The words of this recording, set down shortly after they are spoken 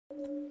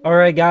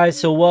Alright guys,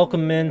 so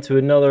welcome into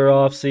another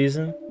off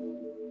season.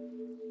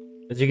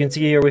 As you can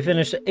see here, we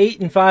finished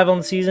 8-5 on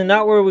the season.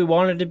 Not where we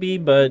wanted to be,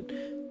 but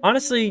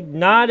honestly,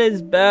 not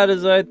as bad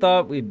as I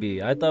thought we'd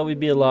be. I thought we'd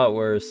be a lot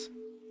worse.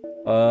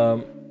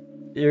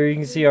 Here you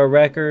can see our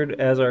record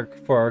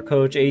for our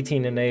coach,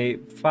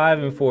 18-8,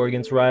 5-4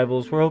 against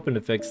rivals. We're hoping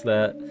to fix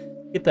that.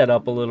 Get that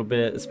up a little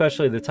bit,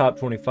 especially the top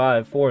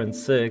 25,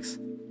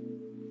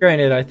 4-6.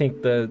 Granted, I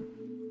think the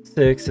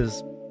 6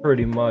 is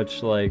pretty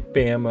much like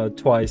Bama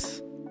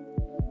twice,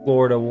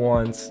 Florida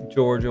once,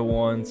 Georgia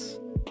once.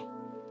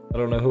 I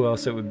don't know who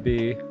else it would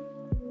be.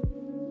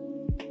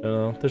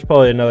 There's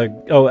probably another.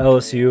 Oh,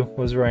 LSU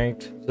was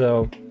ranked.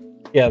 So,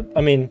 yeah,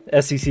 I mean,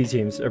 SEC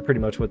teams are pretty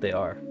much what they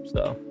are.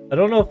 So, I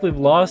don't know if we've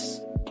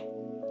lost.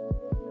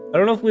 I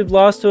don't know if we've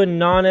lost to a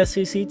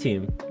non-SEC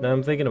team. Now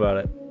I'm thinking about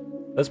it.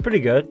 That's pretty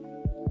good.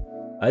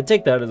 I'd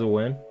take that as a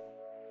win.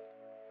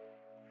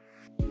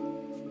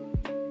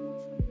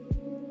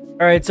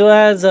 Alright, so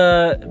as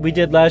we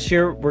did last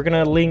year, we're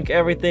going to link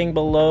everything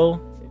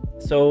below.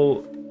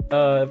 So,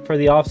 for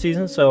the off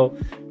season. So,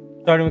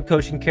 starting with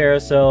coaching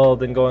carousel,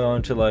 then going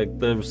on to like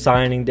the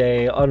signing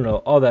day, I don't know,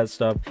 all that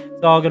stuff.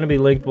 It's all going to be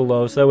linked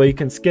below. So that way you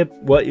can skip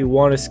what you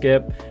want to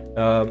skip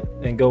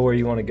and go where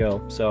you want to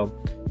go. So,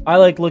 I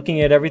like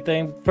looking at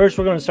everything. First,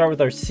 we're going to start with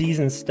our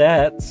season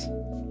stats.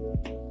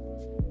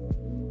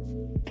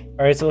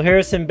 Alright, so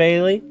Harrison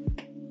Bailey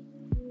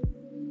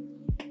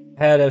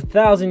had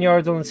 1,000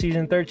 yards on the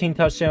season, 13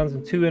 touchdowns,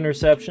 and 2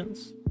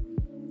 interceptions.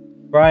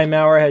 Brian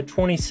Maurer had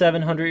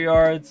 2,700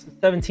 yards,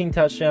 17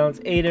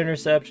 touchdowns, 8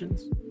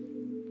 interceptions.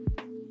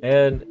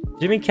 And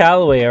Jimmy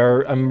Callaway,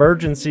 our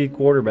emergency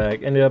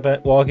quarterback, ended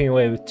up walking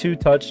away with 2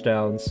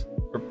 touchdowns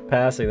for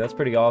passing. That's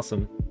pretty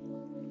awesome.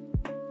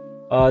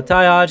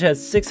 Ty Hodge had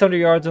 600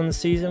 yards on the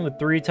season with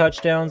 3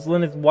 touchdowns.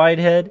 Leonard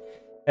Whitehead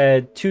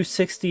had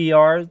 260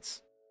 yards.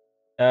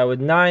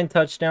 With 9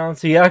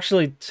 touchdowns. He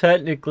actually,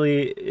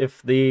 technically,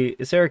 if the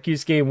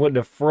Syracuse game wouldn't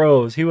have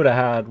froze, he would have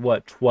had,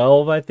 what,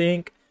 12, I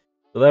think?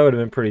 So that would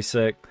have been pretty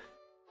sick.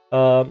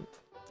 And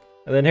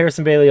then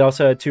Harrison Bailey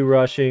also had 2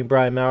 rushing.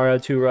 Brian Maurer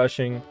had 2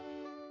 rushing.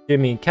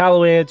 Jimmy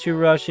Callaway had 2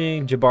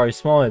 rushing. Jabari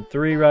Small had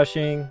 3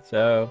 rushing.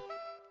 So,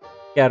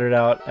 scattered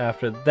out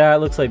after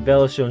that. Looks like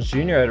Velus Jones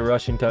Jr. had a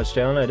rushing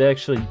touchdown. I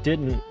actually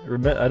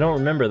I don't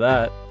remember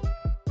that.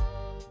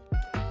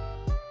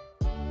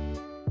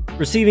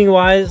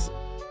 Receiving-wise,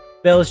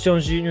 Velus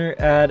Jones Jr.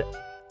 had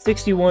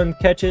 61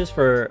 catches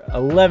for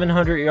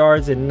 1,100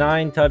 yards and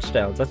 9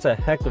 touchdowns. That's a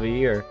heck of a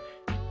year.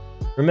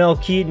 Ramel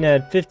Keaton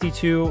had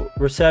 52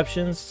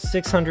 receptions,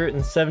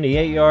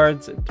 678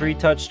 yards, 3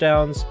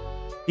 touchdowns.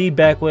 D.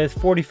 Beckwith,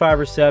 45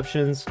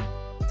 receptions,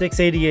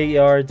 688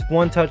 yards,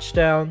 1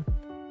 touchdown.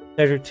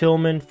 Cedric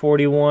Tillman,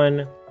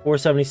 41,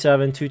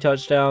 477, 2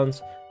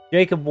 touchdowns.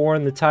 Jacob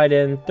Bourne, the tight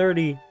end,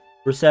 30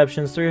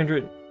 receptions,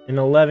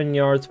 311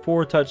 yards,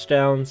 4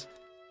 touchdowns.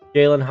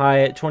 Jalen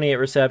Hyatt, 28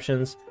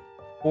 receptions,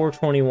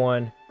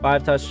 421,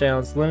 5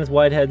 touchdowns. Leonard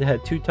Whitehead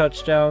had 2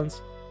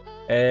 touchdowns.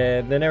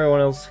 And then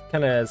everyone else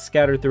kind of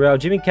scattered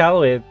throughout. Jimmy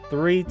Callaway had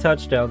 3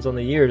 touchdowns on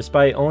the year,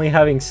 despite only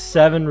having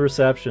 7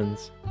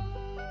 receptions.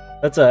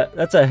 That's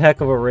a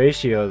heck of a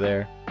ratio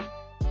there.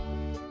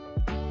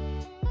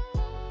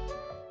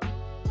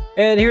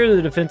 And here are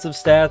the defensive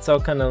stats. I'll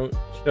kind of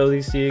show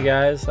these to you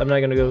guys. I'm not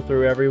going to go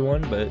through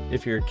everyone, but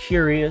if you're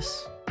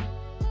curious,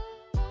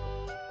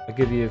 I'll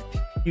give you a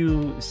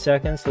few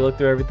seconds to look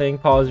through everything.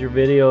 Pause your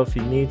video if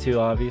you need to,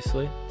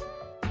 obviously.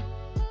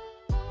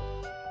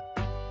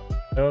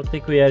 I don't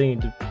think we had any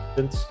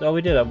defense. Oh,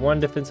 we did have 1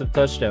 defensive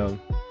touchdown.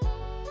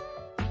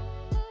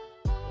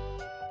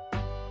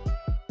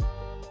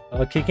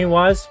 Kicking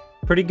wise,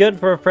 pretty good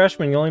for a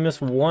freshman. You only missed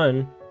 1.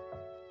 And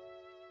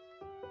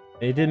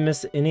he didn't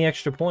miss any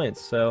extra points,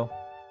 so.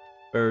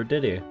 Or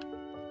did he?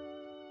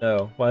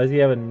 No. Why does he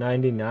have a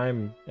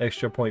 99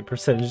 extra point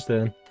percentage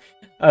then?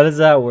 How does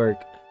that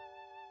work?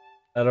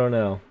 I don't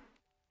know.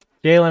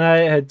 Jalen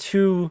Hyatt had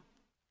 2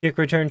 kick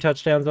return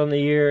touchdowns on the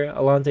year.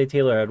 Alontae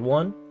Taylor had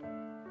 1.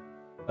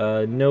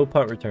 No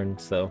punt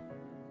returns, though.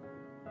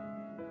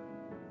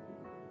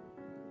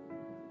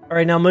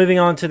 Alright, now moving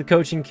on to the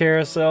coaching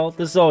carousel.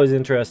 This is always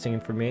interesting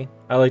for me.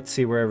 I like to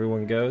see where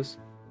everyone goes.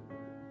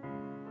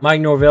 Mike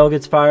Norvell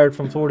gets fired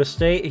from Florida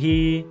State.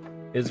 He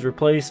is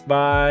replaced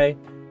by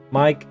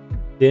Mike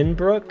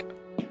Denbrook.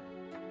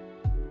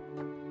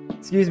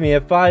 Excuse me,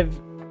 a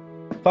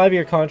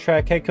 5-year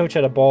contract, head coach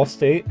at a Ball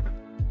State.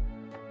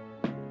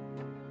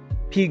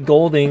 Pete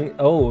Golding,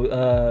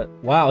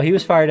 wow, he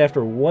was fired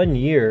after 1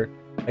 year.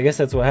 I guess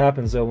that's what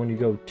happens though when you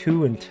go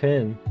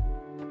 2-10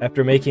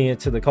 after making it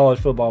to the college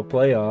football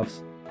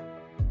playoffs.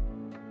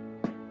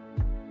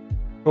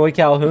 Troy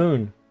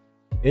Calhoun,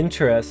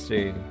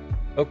 interesting.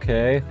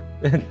 Okay,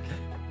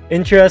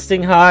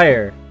 interesting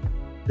hire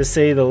to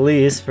say the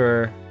least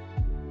for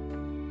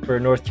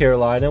North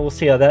Carolina. We'll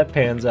see how that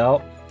pans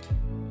out.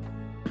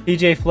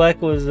 TJ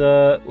Fleck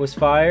was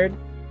fired.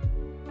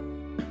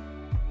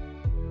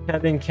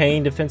 Kevin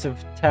Kane,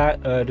 defensive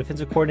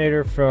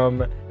coordinator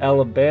from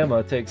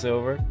Alabama, takes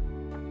over.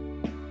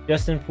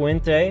 Justin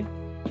Fuente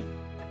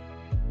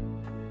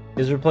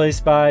is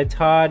replaced by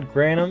Todd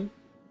Granum,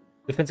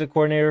 defensive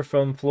coordinator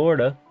from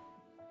Florida.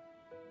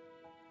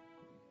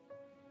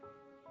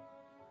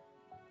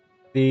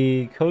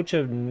 The coach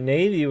of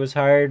Navy was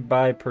hired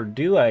by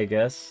Purdue, I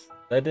guess.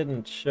 That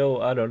didn't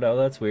show, I don't know,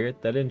 that's weird.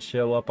 That didn't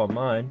show up on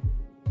mine.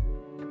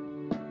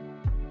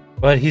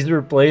 But he's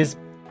replaced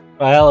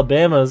by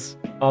Alabama's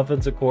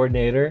offensive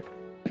coordinator.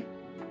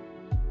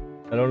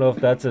 I don't know if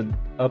that's an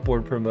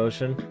upward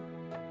promotion.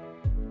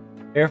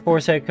 Air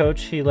Force head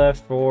coach, he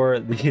left for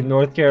the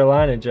North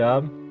Carolina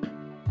job.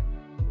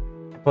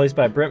 Replaced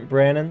by Brent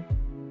Brannon,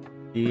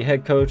 the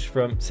head coach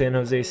from San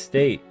Jose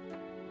State.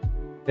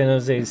 San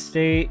Jose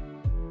State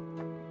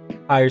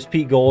hires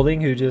Pete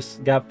Golding, who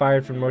just got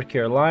fired from North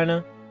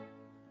Carolina.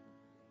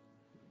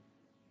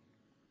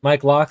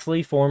 Mike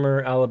Locksley,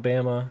 former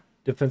Alabama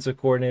defensive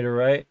coordinator,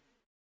 right?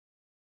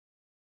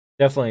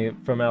 Definitely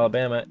from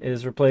Alabama,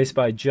 is replaced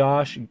by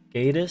Josh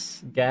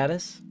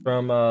Gaddis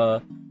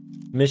from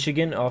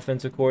Michigan,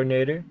 offensive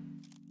coordinator.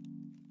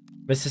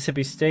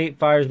 Mississippi State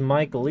fires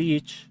Mike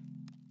Leach.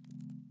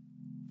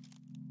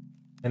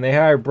 And they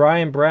hire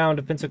Brian Brown,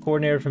 defensive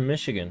coordinator from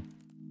Michigan.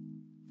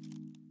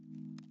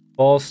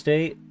 Ball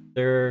State,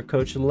 their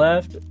coach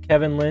left.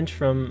 Kevin Lynch,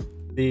 from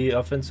the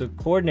offensive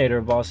coordinator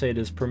of Ball State,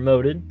 is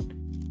promoted.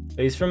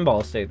 He's from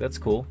Ball State. That's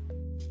cool.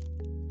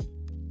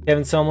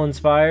 Kevin Sumlin's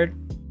fired.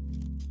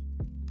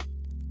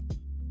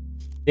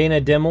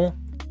 Dana Dimmel,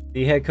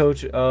 the head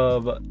coach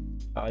of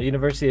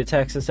University of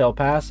Texas, El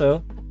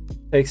Paso,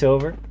 takes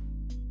over.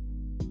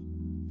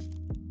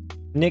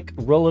 Nick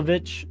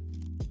Rolovich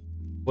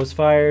was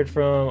fired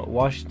from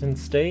Washington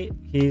State.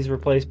 He's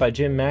replaced by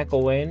Jim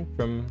McElwain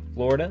from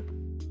Florida.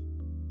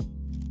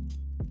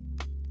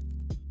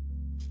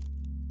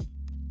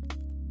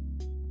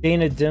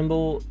 Dana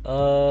Dimble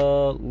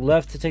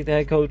left to take the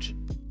head coach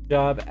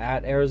job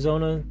at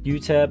Arizona.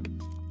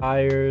 UTEP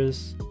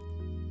hires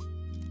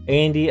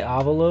Andy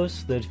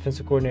Avalos, the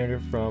defensive coordinator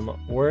from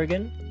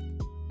Oregon.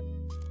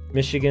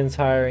 Michigan's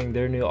hiring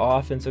their new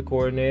offensive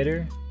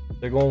coordinator.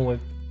 They're going with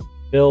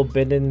Bill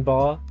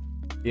Bindenbaugh,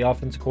 the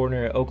offensive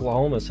coordinator at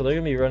Oklahoma. So they're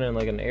going to be running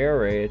like an air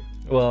raid.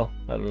 Well,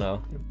 I don't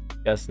know.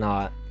 Guess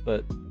not.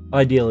 But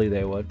ideally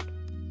they would.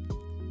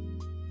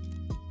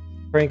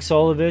 Frank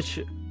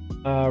Solovich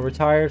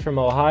retired from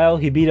Ohio.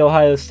 He beat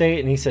Ohio State,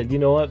 and he said, you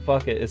know what?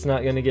 Fuck it. It's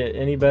not going to get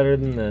any better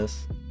than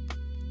this.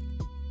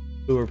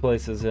 Who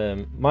replaces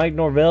him? Mike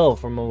Norvell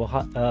from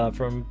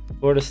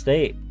Florida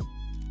State.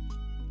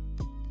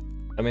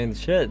 I mean,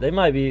 shit. They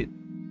might be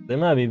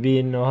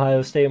beating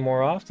Ohio State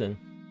more often.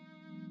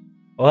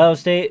 Ohio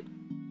State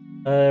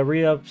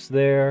re-ups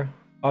their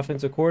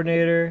offensive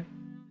coordinator.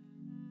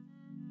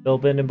 Bill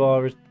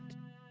Bindenbaugh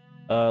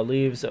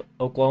leaves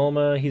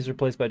Oklahoma. He's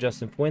replaced by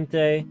Justin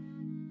Fuente.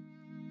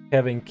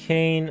 Kevin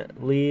Kane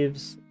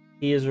leaves.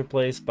 He is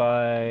replaced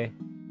by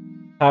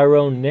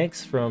Tyrone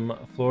Nix from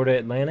Florida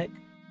Atlantic.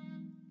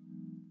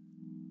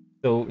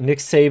 So Nick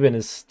Saban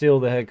is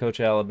still the head coach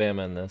of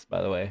Alabama in this,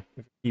 by the way,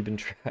 if you're keeping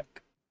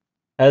track.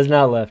 Has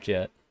not left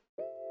yet.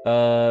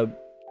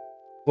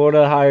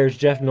 Florida hires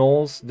Jeff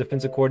Knowles,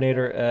 defensive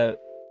coordinator at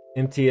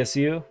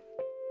MTSU.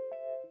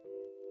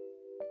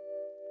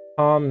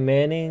 Tom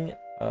Manning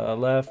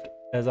left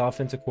as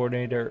offensive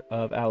coordinator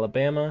of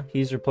Alabama.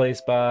 He's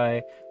replaced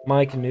by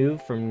Mike New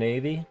from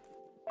Navy.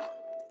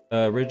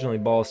 Originally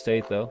Ball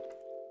State, though.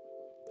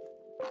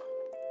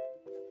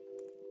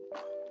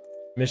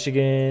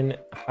 Michigan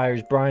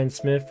hires Brian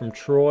Smith from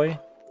Troy.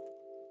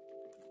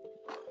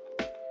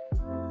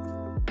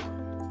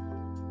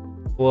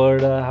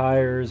 Florida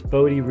hires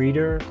Bodie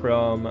Reeder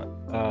from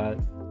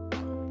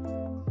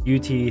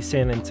UT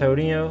San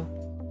Antonio.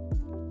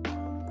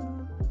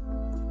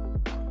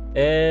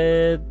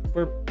 And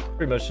we're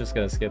pretty much just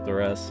going to skip the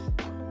rest.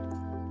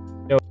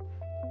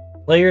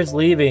 Players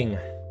leaving.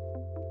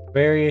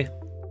 Very,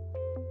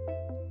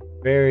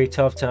 very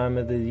tough time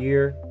of the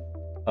year.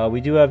 We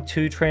do have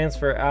 2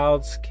 transfer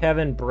outs.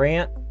 Kevin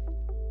Brandt,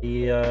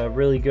 the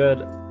really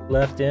good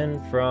left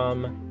end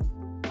from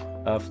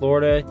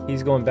Florida.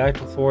 He's going back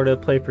to Florida to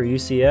play for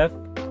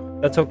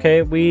UCF. That's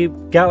okay. We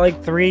got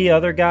like 3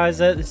 other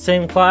guys at the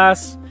same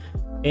class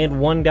and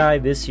 1 guy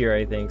this year,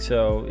 I think.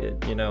 So,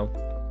 you know,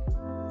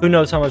 who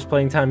knows how much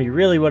playing time he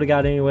really would have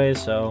got anyway.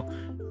 So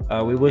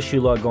we wish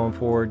you luck going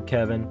forward,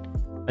 Kevin.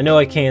 I know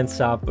I can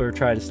stop or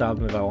try to stop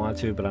him if I want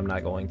to, but I'm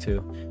not going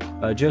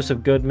to.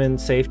 Joseph Goodman,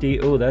 safety.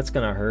 Oh, that's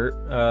going to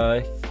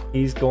hurt.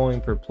 He's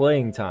going for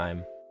playing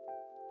time.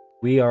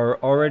 We are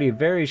already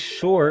very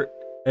short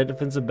at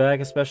defensive back,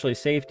 especially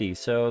safety,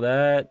 so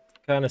that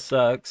kind of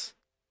sucks.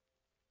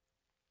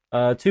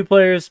 2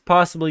 players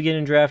possibly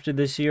getting drafted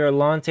this year,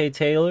 Alontae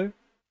Taylor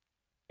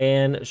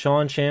and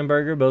Sean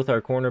Schamberger, both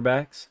are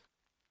cornerbacks.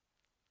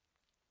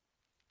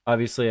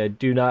 Obviously, I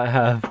do not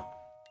have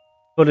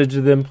footage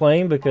of them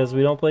playing because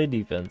we don't play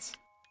defense.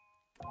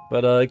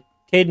 But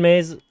Cade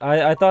Mays,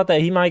 I thought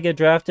that he might get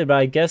drafted, but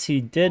I guess he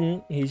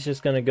didn't. He's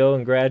just going to go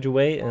and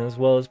graduate, and as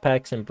well as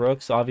Paxton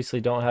Brooks. Obviously,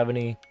 don't have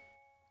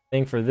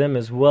anything for them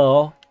as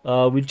well.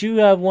 We do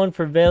have one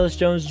for Velus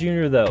Jones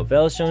Jr., though.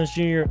 Velus Jones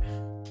Jr.,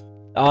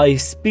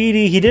 He's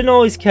speedy. He didn't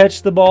always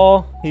catch the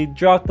ball. He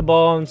dropped the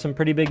ball in some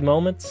pretty big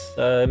moments.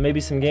 Maybe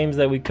some games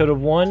that we could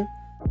have won.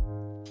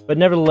 But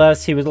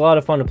nevertheless, he was a lot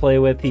of fun to play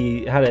with.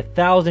 He had a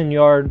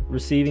 1,000-yard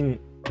receiving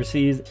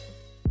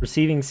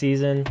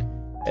season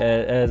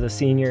as a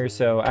senior.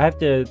 So I have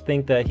to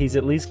think that he's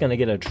at least going to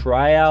get a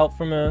tryout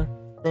from a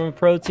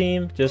pro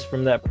team just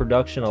from that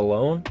production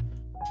alone.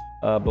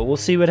 But we'll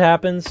see what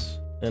happens,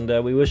 and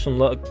we wish him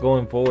luck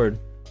going forward.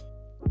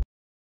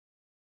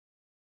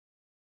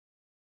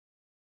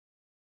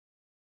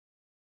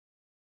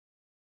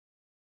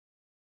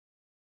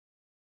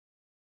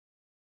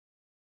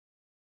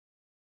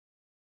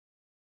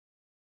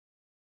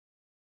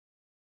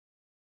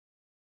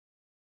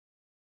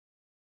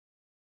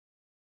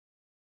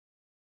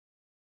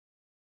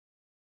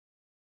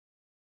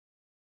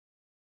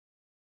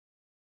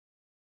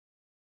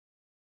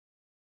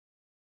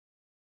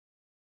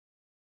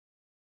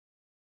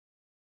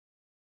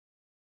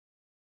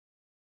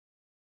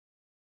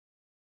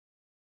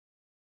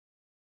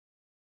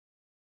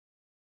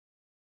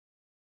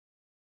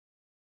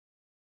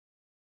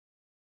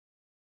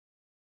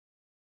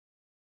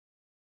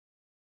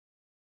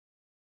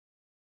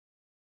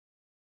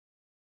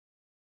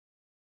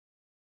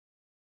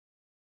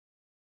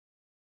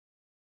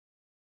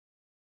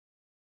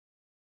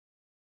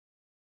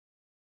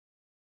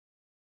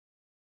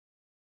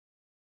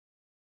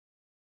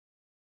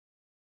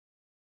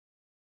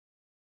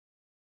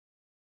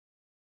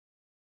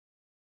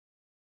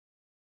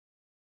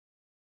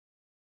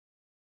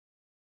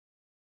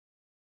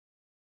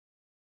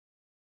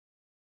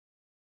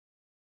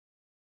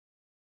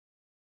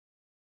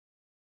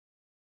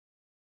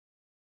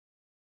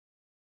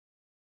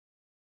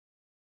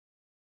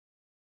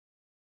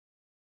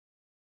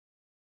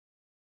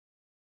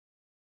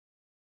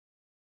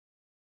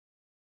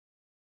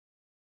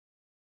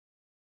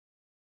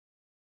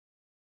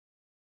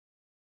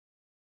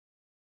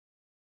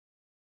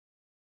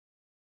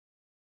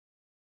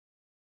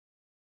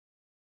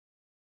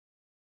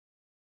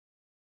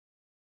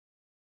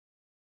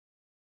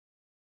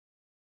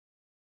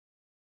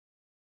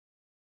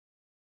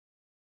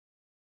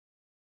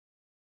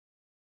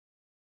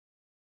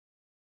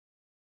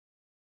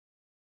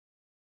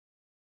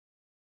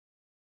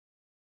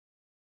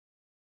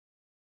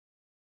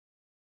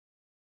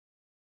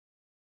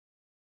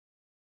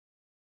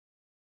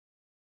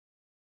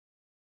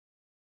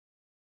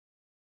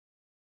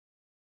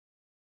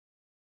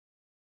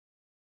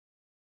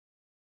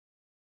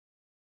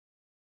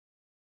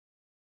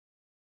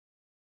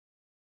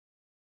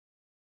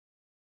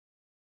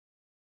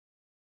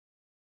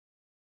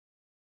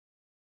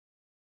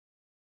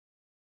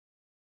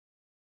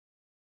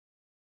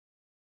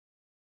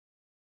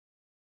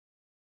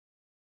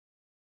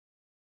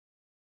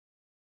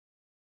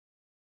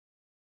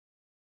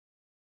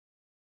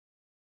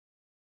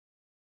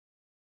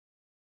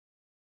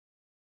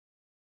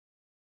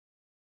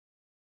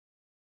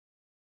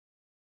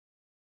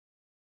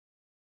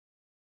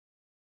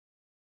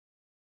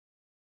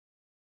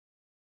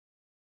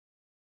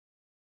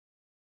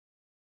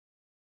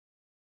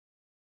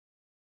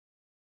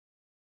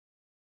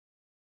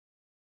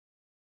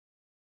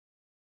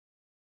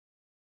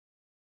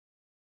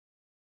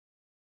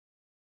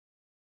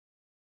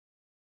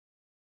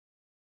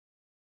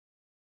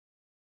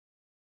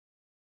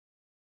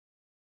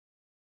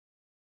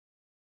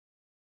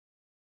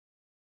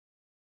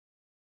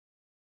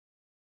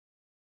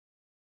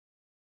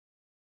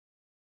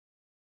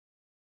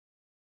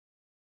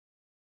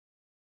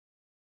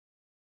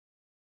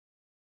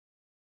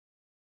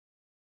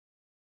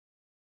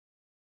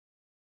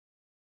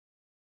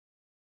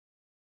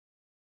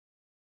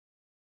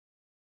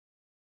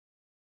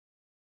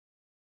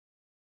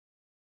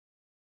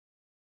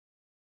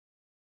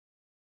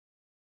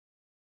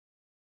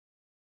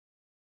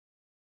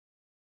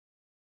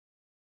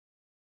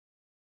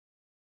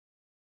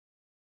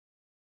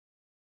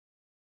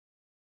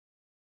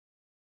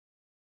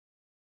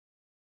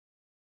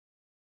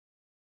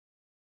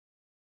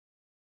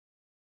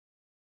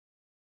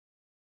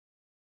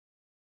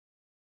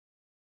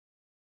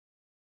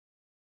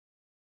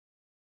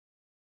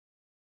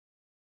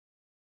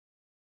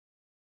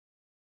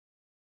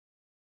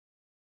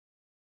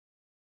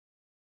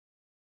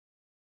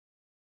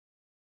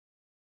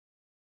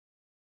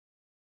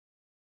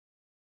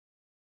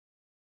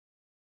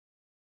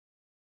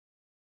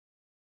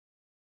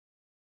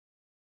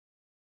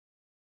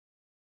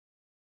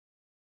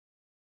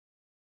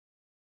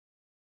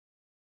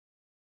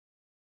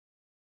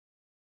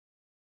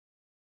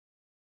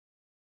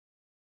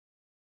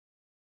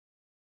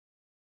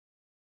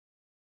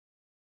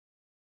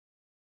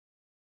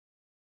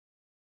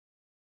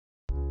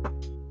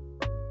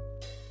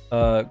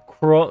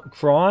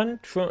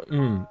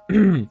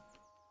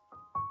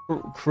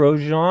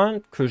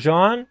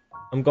 Crojon.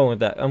 I'm going with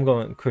that. I'm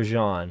going with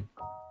Crojon.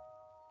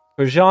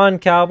 Crojon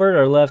Calvert,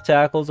 our left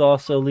tackle's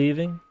also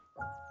leaving.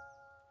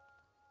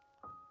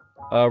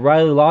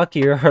 Riley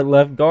Lockyer, our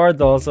left guard's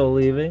also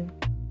leaving.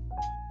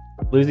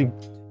 Losing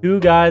 2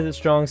 guys at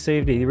strong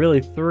safety.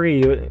 Really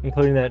 3,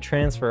 including that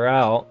transfer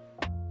out.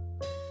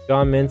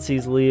 John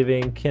Mincy's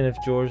leaving. Kenneth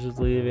George is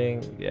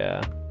leaving.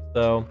 Yeah.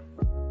 So,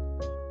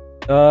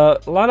 a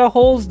lot of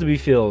holes to be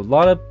filled. A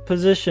lot of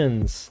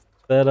positions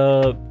that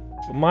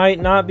might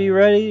not be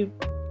ready.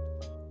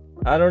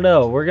 I don't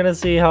know. We're going to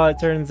see how it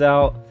turns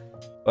out.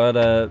 But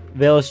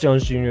Velus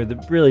Jones Jr.,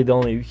 really the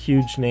only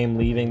huge name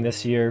leaving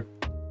this year.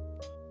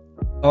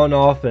 On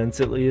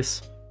offense, at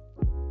least.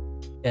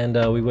 And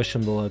we wish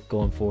him the luck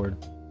going forward.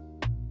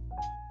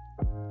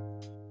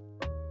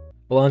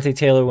 Volante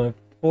Taylor went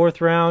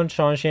 4th round.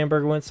 Sean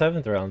Schamberger went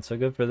 7th round. So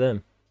good for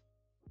them.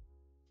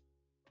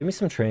 Give me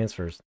some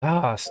transfers.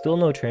 Still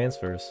no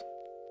transfers.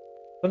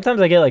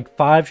 Sometimes I get like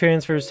 5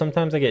 transfers.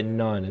 Sometimes I get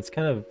none. It's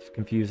kind of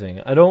confusing.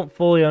 I don't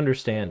fully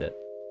understand it.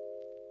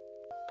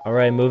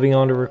 Alright, moving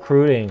on to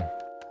recruiting. I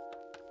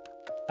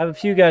have a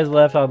few guys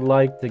left I'd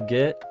like to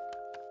get.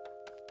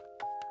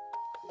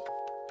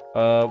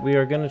 We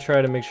are going to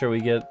try to make sure we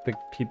get the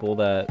people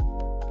that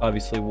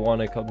obviously want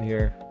to come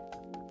here.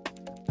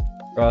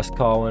 Ross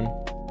Collin.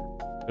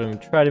 I'm going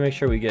to try to make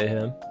sure we get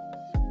him.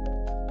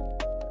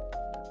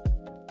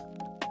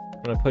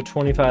 I'm going to put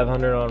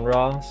 2,500 on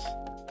Ross.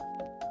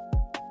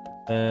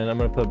 And I'm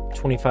going to put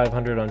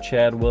 2,500 on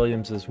Chad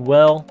Williams as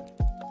well.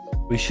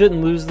 We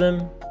shouldn't lose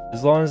them.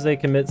 As long as they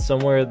commit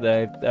somewhere,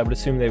 I would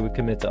assume they would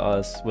commit to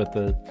us with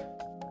the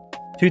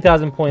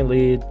 2,000 point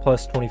lead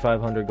plus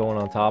 2,500 going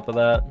on top of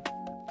that.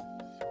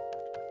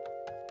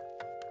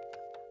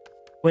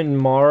 Quentin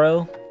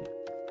Morrow.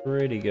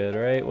 Pretty good,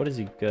 right? What is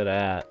he good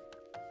at?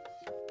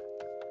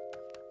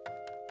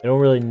 I don't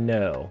really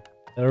know.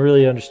 I don't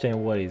really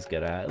understand what he's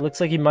good at. It looks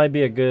like he might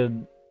be a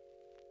good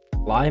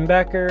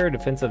linebacker,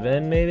 defensive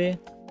end, maybe.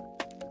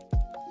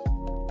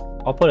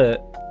 I'll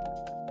put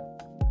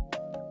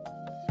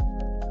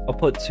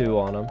 2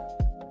 on him.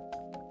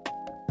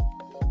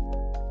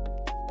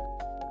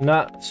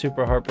 Not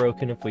super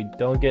heartbroken if we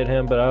don't get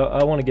him, but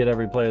I want to get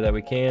every player that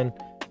we can.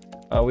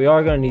 We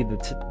are going to need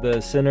the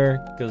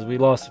center because we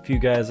lost a few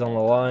guys on the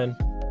line.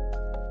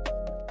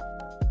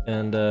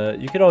 And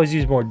you could always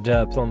use more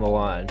depth on the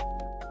line.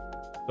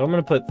 So I'm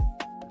going to put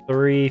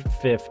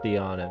 350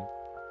 on him.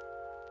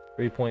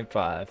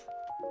 3.5.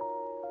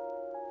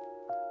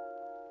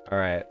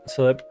 Alright,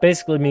 so that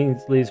basically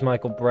leaves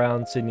Michael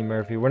Brown, Sidney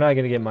Murphy. We're not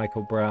going to get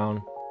Michael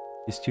Brown.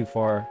 He's too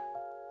far.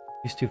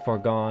 He's too far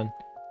gone.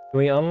 Can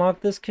we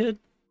unlock this kid?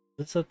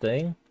 Is this a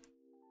thing?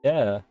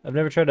 Yeah, I've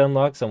never tried to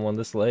unlock someone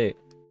this late.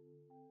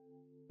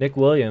 Nick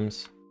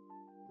Williams.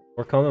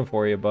 We're coming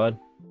for you, bud.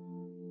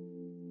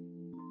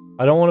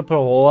 I don't want to put a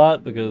whole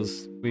lot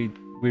because we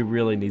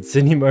really need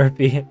Sidney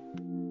Murphy.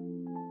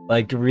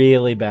 Like,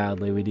 really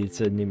badly we need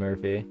Sidney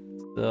Murphy.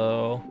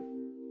 So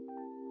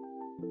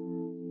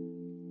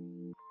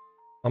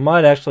I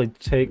might actually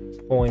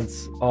take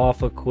points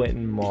off of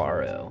Quentin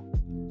Morrow.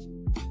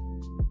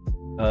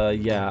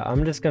 Yeah,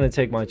 I'm just going to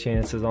take my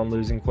chances on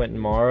losing Quentin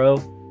Morrow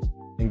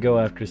and go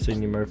after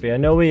Sidney Murphy. I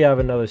know we have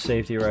another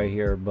safety right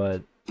here,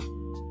 but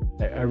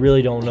I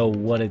really don't know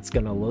what it's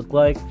going to look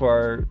like for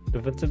our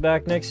defensive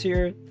back next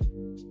year.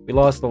 We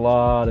lost a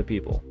lot of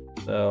people.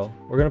 So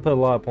we're going to put a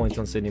lot of points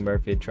on Sidney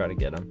Murphy and try to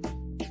get him.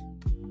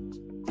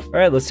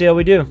 Alright, let's see how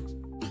we do.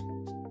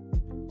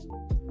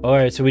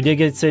 Alright, so we did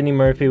get Sidney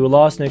Murphy. We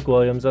lost Nick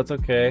Williams. That's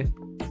okay.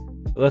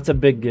 That's a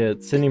big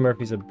get. Sidney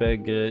Murphy's a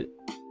big get.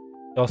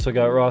 Also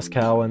got Ross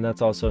Cowan.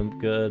 That's also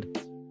good.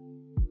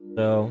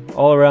 So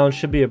all around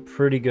should be a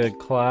pretty good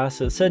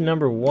class. It said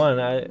number 1.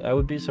 I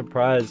would be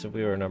surprised if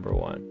we were number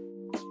 1.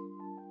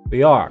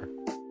 We are.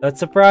 That's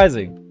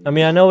surprising. I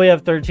mean, I know we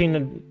have 13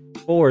 and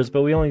 4s,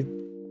 but we only...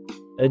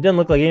 It didn't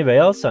look like anybody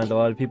else signed a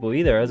lot of people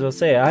either. As I was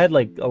saying, I had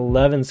like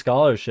 11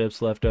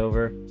 scholarships left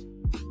over.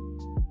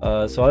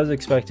 So I was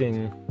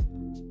expecting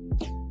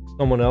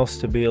someone else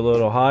to be a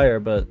little higher,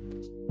 but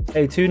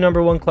hey, 2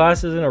 number 1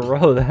 classes in a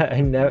row. That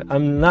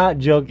I'm not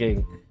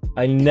joking.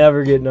 I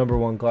never get number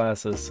 1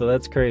 classes, so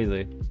that's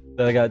crazy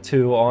that I got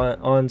 2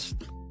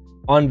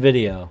 on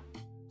video.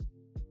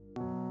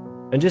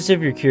 And just if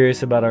you're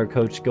curious about our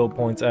coach skill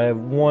points, I have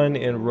 1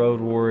 in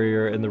Road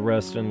Warrior and the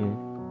rest in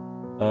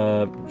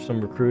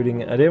some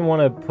recruiting. I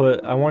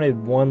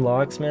wanted 1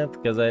 locksmith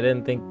because I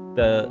didn't think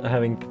that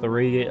having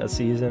 3 a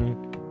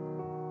season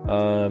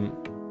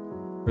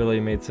really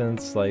made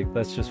sense. Like,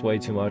 that's just way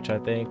too much, I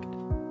think.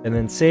 And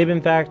then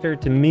Saban Factor,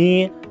 to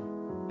me,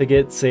 to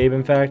get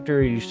Saban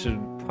Factor, you should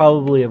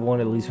probably have won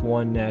at least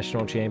 1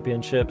 national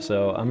championship.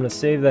 So I'm gonna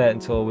save that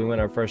until we win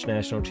our first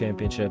national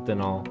championship,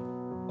 then I'll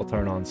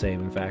turn on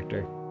Saban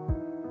Factor.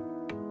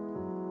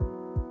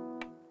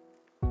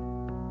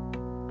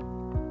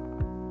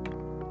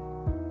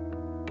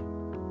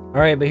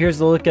 Alright, but here's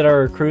the look at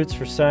our recruits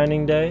for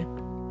signing day.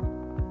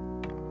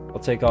 I'll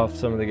take off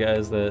some of the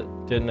guys that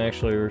didn't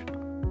actually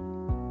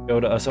go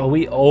to us. Oh,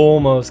 we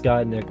almost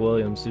got Nick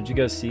Williams. Did you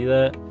guys see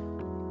that?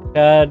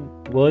 Chad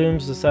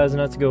Williams decides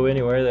not to go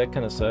anywhere. That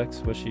kind of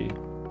sucks. Wish he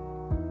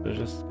was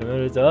just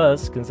committed to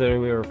us,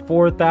 considering we were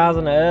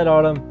 4,000 ahead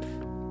on him.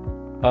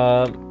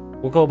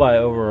 We'll go by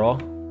overall.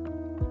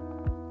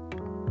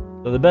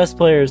 So the best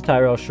player is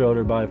Tyrell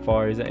Schroeder by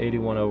far. He's an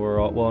 81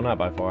 overall. Well, not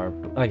by far,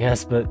 I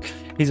guess, but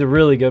he's a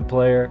really good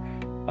player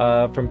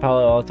from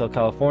Palo Alto,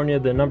 California,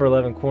 the number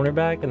 11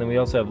 cornerback. And then we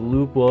also have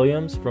Luke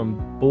Williams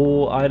from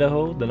Bull,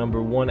 Idaho, the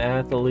number 1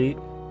 athlete.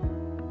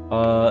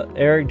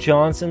 Eric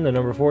Johnson, the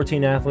number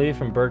 14 athlete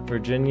from Burke,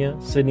 Virginia.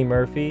 Sidney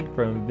Murphy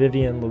from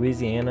Vivian,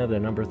 Louisiana, the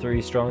number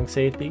 3 strong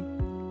safety.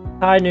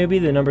 Ty Newby,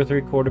 the number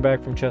 3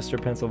 quarterback from Chester,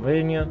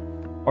 Pennsylvania.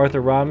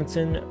 Arthur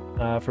Robinson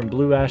from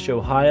Blue Ash,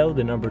 Ohio,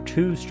 the number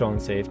 2 strong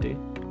safety.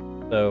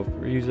 So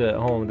for you at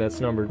home, that's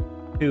number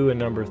 2 and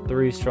number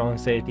 3 strong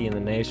safety in the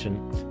nation.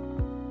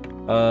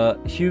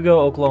 Hugo,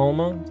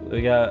 Oklahoma,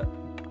 we got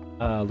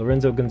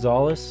Lorenzo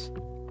Gonzalez.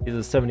 He's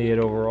a 78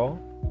 overall.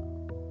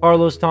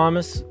 Carlos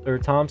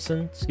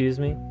Thompson, excuse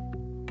me,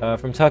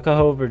 from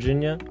Tuckahoe,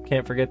 Virginia.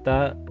 Can't forget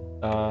that.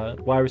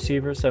 Wide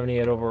receiver,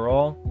 78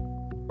 overall.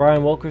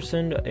 Brian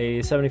Wilkerson,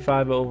 a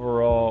 75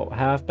 overall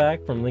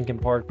halfback from Lincoln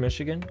Park,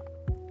 Michigan.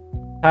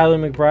 Tyler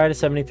McBride, a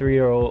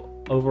 73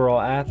 overall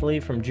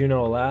athlete from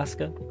Juneau,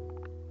 Alaska.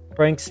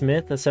 Frank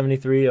Smith, a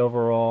 73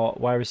 overall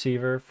wide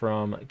receiver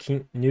from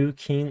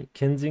Kensington,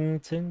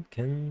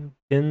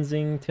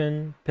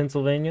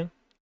 Pennsylvania.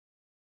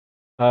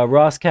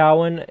 Ross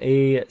Cowan,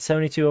 a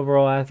 72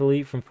 overall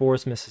athlete from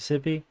Forest,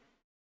 Mississippi.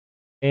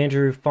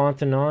 Andrew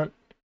Fontenot,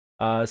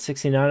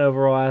 69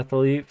 overall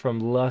athlete from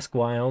Lusk,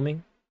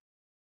 Wyoming.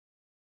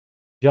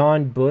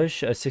 John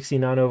Bush, a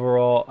 69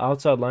 overall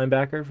outside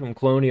linebacker from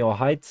Colonial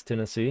Heights,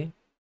 Tennessee.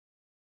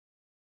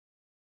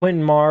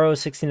 Quentin Morrow,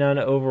 69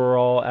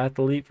 overall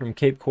athlete from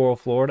Cape Coral,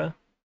 Florida.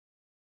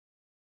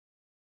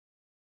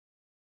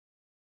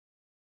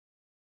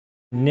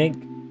 Nick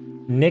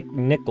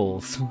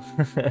Nichols,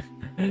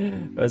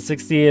 a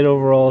 68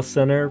 overall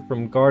center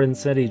from Garden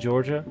City,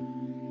 Georgia.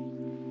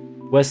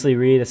 Wesley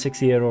Reed, a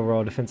 68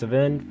 overall defensive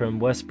end from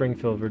West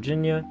Springfield,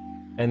 Virginia.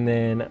 And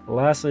then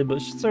lastly,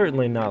 but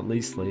certainly not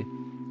leastly,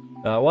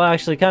 well,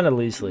 actually kind of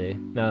leastly,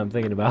 now I'm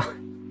thinking about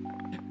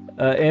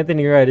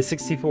Anthony Wright, a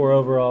 64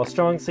 overall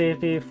strong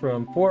safety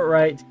from Fort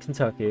Wright,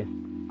 Kentucky.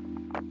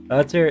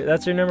 That's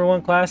your number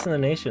 1 class in the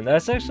nation.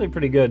 That's actually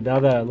pretty good now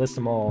that I list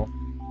them all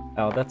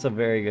out. That's a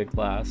very good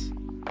class.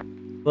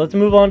 So let's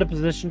move on to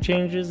position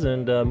changes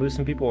and move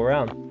some people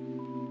around.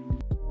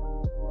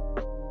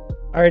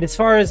 Alright, as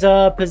far as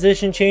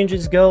position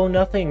changes go,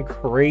 nothing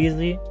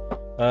crazy.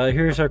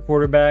 Here's our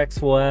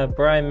quarterbacks. We'll have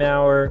Brian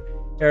Maurer,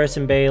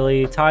 Harrison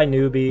Bailey, Ty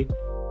Newby,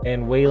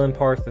 and Waylon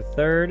Park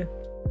III.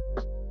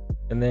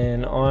 And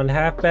then on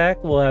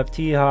halfback, we'll have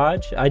T.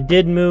 Hodge. I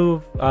did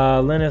move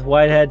Lenneth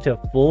Whitehead to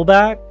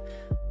fullback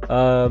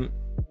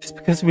just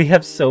because we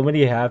have so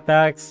many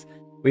halfbacks.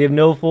 We have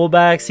no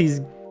fullbacks.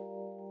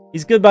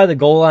 He's good by the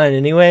goal line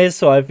anyways,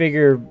 so I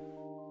figure,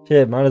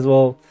 shit, might as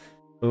well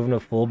move him to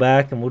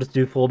fullback, and we'll just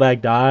do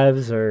fullback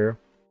dives or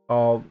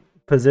all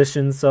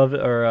position sub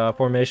or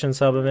formation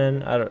sub him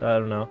in. I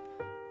don't know,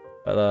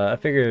 but I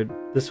figured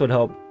this would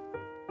help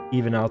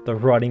even out the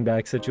running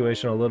back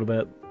situation a little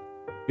bit.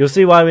 You'll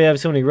see why we have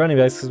so many running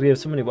backs, because we have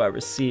so many wide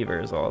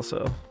receivers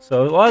also.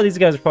 So a lot of these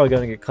guys are probably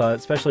going to get cut,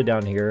 especially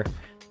down here.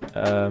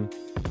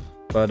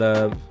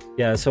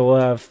 Yeah, so we'll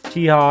have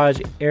T.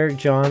 Hodge, Eric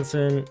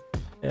Johnson,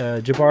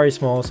 Jabari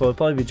Small. So it'll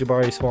probably be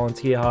Jabari Small and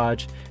T.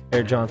 Hodge,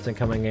 Eric Johnson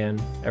coming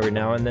in every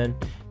now and then.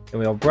 And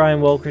we have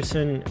Brian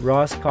Wilkerson,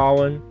 Ross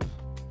Cowan,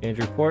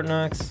 Andrew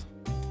Fortnox,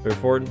 or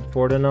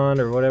Fortinon,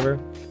 or whatever.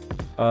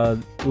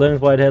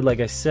 Leonard Whitehead, like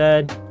I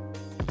said.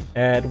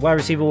 At wide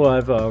receiver, we'll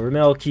have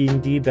Ramel Keaton,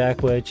 D.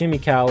 Beckwith, Jimmy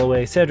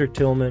Callaway, Cedric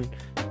Tillman,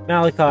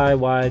 Malachi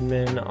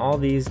Weidman. All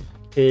these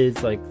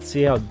kids, like,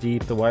 see how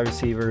deep the wide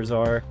receivers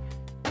are.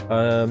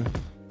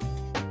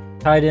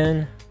 Tight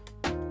end.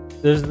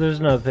 There's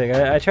another thing.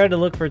 I tried to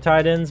look for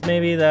tight ends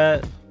maybe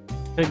that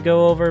could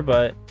go over,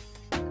 but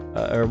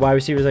or wide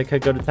receivers that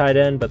could go to tight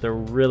end, but there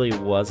really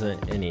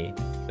wasn't any.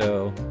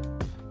 So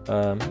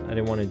I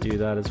didn't want to do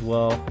that as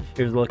well.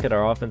 Here's a look at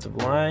our offensive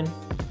line.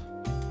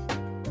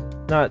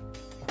 Not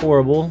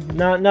horrible.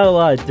 Not a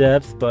lot of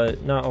depth,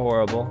 but not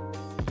horrible.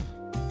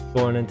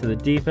 Going into the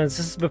defense.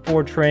 This is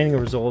before training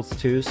results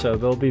too, so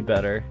they'll be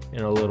better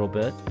in a little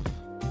bit.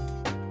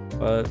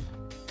 But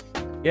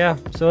yeah,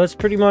 so that's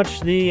pretty much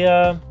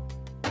the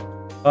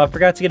I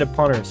forgot to get a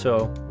punter,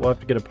 so we'll have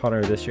to get a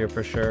punter this year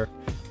for sure.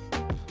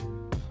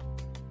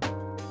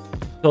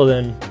 Till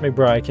then,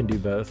 McBride can do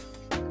both.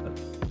 But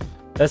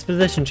that's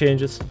position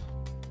changes.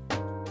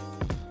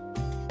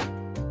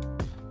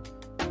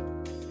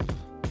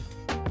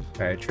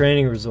 Alright,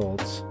 training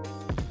results.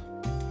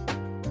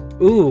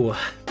 Ooh,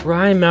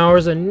 Brian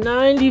Maurer's a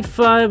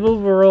 95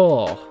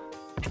 overall.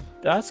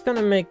 That's going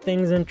to make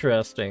things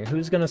interesting.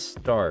 Who's going to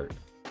start?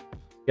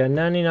 Got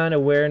 99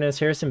 awareness.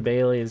 Harrison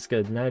Bailey is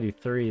good.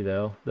 93,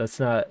 though. That's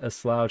not a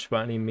slouch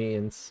by any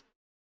means.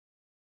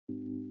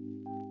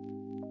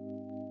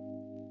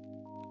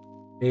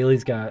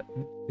 Bailey's got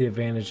the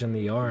advantage in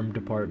the arm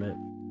department.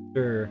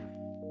 Sure.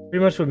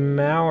 Pretty much with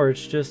Maurer,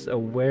 it's just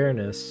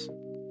awareness.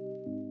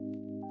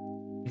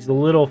 He's a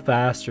little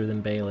faster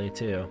than Bailey,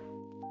 too.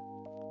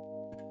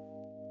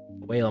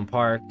 Waylon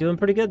Park doing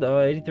pretty good,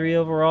 though. 83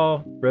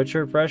 overall.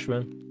 Redshirt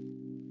freshman.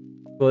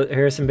 what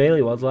Harrison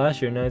Bailey was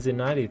last year,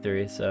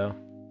 93. So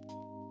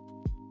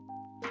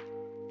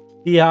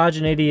D. Hodge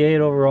an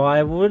 88 overall.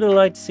 I would have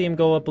liked to see him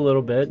go up a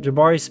little bit.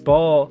 Jabari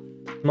Small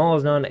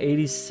is now an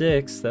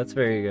 86. That's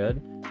very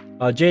good.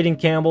 Jaden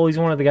Campbell, he's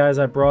one of the guys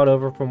I brought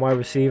over from wide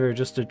receiver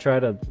just to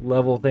try to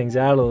level things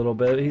out a little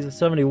bit. He's a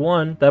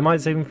 71. That might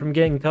save him from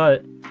getting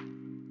cut.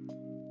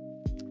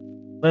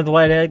 Lynn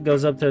Whitehead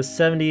goes up to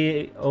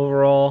 78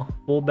 overall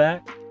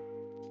fullback.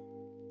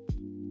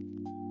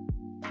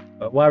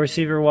 Wide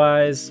receiver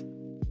wise,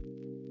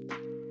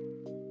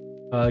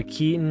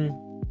 Keaton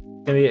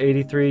gonna be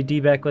 83.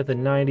 D-back with a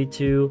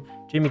 92.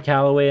 Jimmy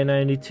Callaway a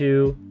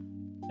 92.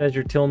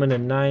 Cedric Tillman a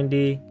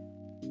 90.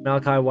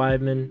 Malachi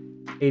Weidman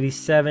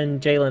 87.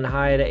 Jalen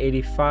Hyatt at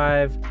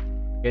 85.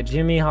 Got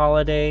Jimmy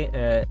Holiday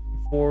at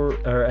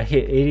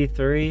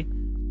 83. I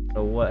don't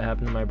know what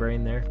happened to my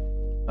brain there.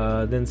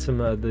 Then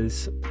some of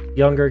these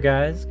younger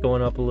guys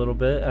going up a little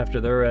bit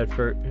after their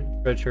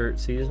redshirt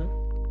season.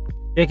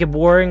 Jacob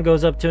Warren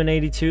goes up to an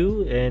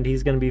 82, and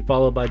he's going to be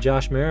followed by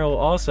Josh Merrill,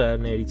 also at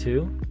an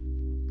 82.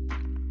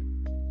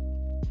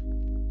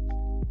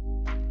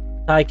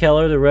 Ty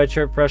Keller, the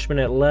redshirt freshman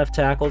at left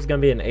tackle, is going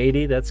to be an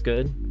 80. That's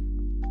good.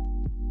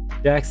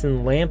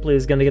 Jackson Lampley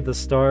is going to get the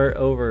start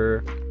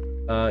over,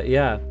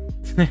 Akporogine.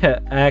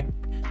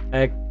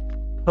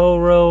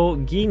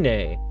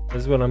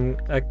 That's what I'm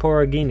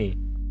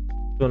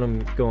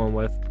going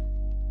with.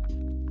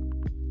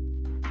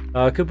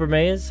 Cooper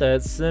Mays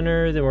at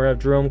center. Then we're have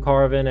Jerome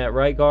Carvin at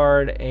right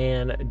guard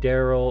and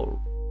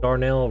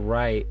Darnell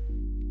Wright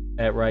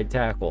at right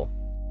tackle.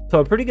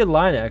 So a pretty good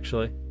line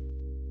actually.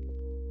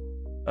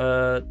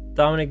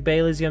 Dominic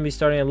Bailey's gonna be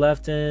starting at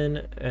left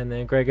end, and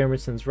then Greg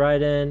Emerson's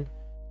right end.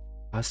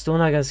 I'm still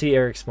not gonna see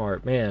Eric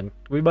Smart. Man,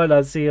 we might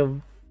not see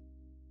him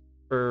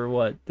for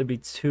what? To be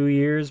 2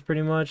 years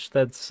pretty much.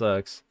 That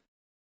sucks.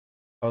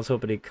 I was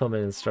hoping he'd come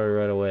in and start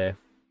right away,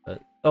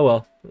 but oh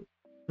well.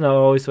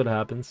 No, always what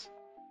happens.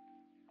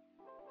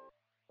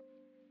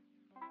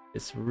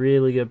 It's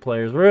really good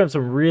players. We're gonna have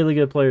some really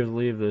good players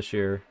leave this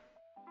year.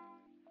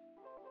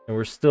 And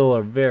we're still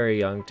a very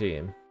young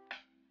team.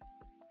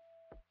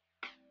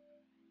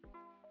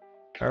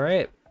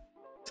 Alright.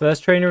 So that's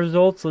training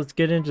results. Let's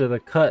get into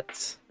the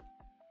cuts.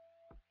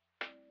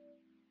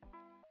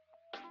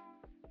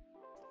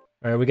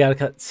 Alright, we gotta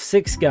cut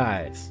 6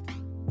 guys.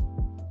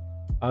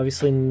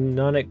 Obviously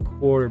none at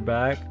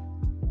quarterback.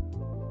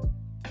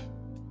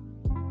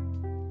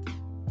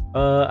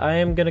 I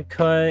am gonna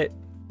cut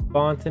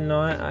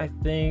Fontenot, I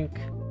think.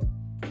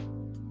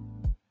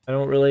 I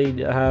don't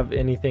really have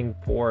anything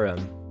for him.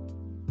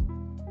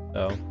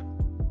 So,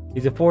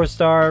 he's a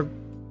 4-star,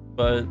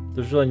 but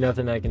there's really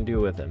nothing I can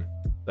do with him.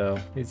 So,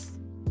 he's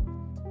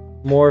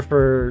more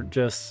for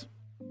just,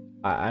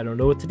 I don't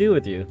know what to do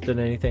with you than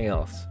anything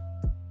else.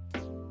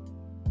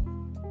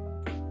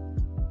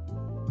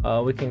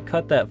 We can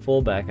cut that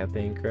fullback, I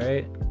think,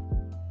 right?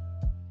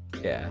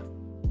 Yeah.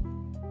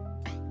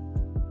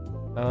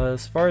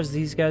 As far as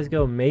these guys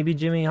go, maybe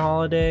Jimmy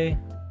Holiday.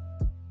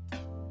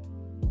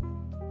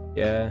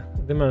 Yeah, I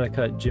think I'm gonna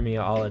cut Jimmy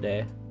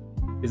Holiday.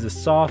 He's a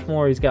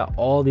sophomore. He's got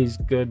all these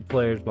good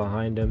players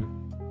behind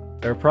him.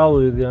 They're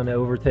probably gonna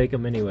overtake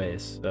him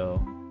anyways.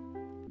 So,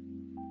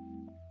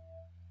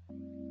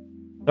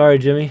 sorry,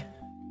 Jimmy.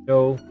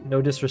 No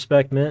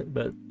disrespect meant,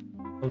 but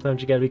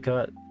sometimes you gotta be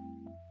cut.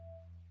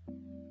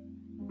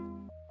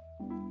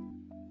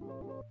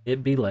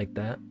 It be like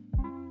that.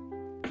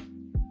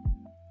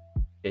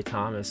 Hey,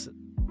 Thomas,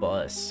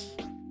 bus.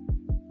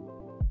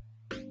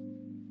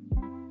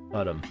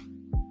 Cut him.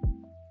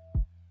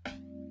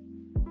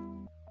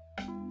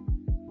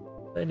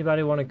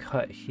 Anybody want to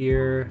cut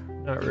here?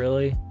 Not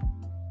really.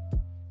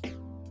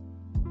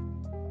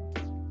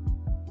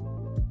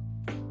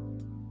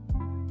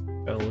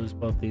 Gotta lose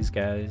both these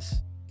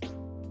guys.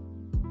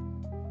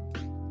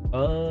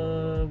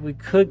 We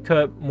could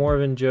cut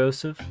Morven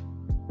Joseph.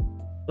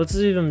 Let's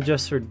leave him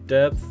just for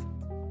depth.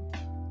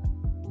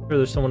 Sure,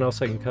 there's someone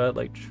else I can cut,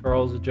 like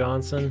Charles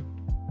Johnson.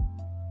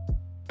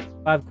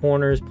 5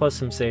 corners plus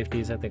some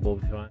safeties. I think we'll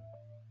be fine.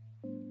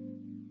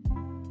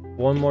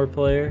 One more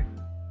player.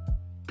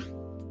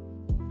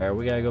 Alright,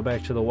 we gotta go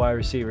back to the wide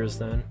receivers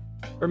then.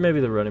 Or maybe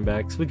the running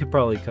backs. We could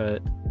probably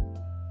cut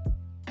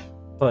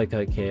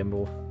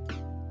Campbell.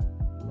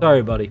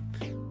 Sorry, buddy.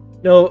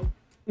 No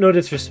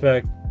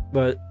disrespect,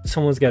 but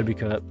someone's gotta be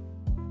cut.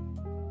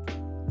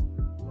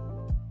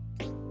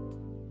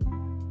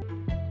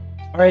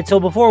 Alright, so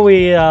before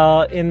we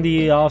end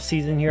the off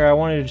season here, I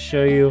wanted to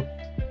show you.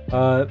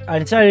 I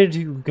decided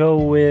to go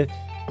with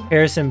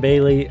Harrison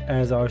Bailey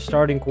as our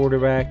starting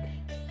quarterback.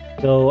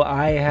 So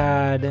I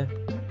had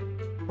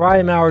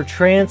Brian Maurer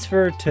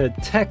transfer to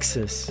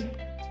Texas.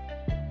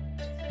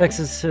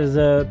 Texas is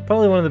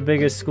probably one of the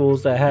biggest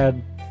schools that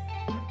had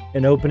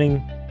an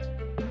opening.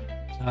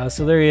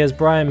 So there he is,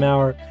 Brian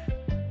Maurer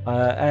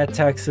at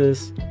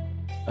Texas.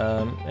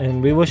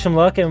 And we wish him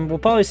luck, and we'll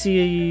probably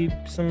see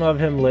some of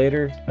him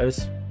later. I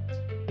just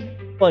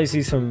probably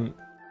see some,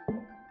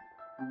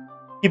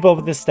 keep up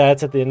with his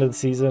stats at the end of the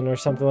season or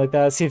something like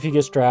that. See if he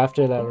gets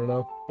drafted. I don't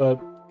know, but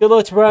Good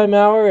luck to Brian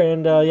Maurer,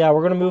 and yeah,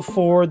 we're gonna move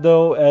forward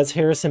though as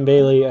Harrison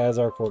Bailey as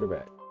our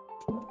quarterback.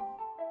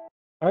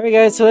 All right,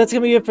 guys, so that's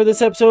gonna be it for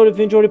this episode. If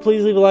you enjoyed it,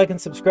 please leave a like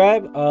and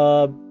subscribe.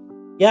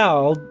 Yeah,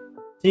 I'll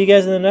see you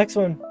guys in the next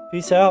one.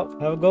 Peace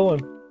out. Have a good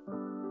one.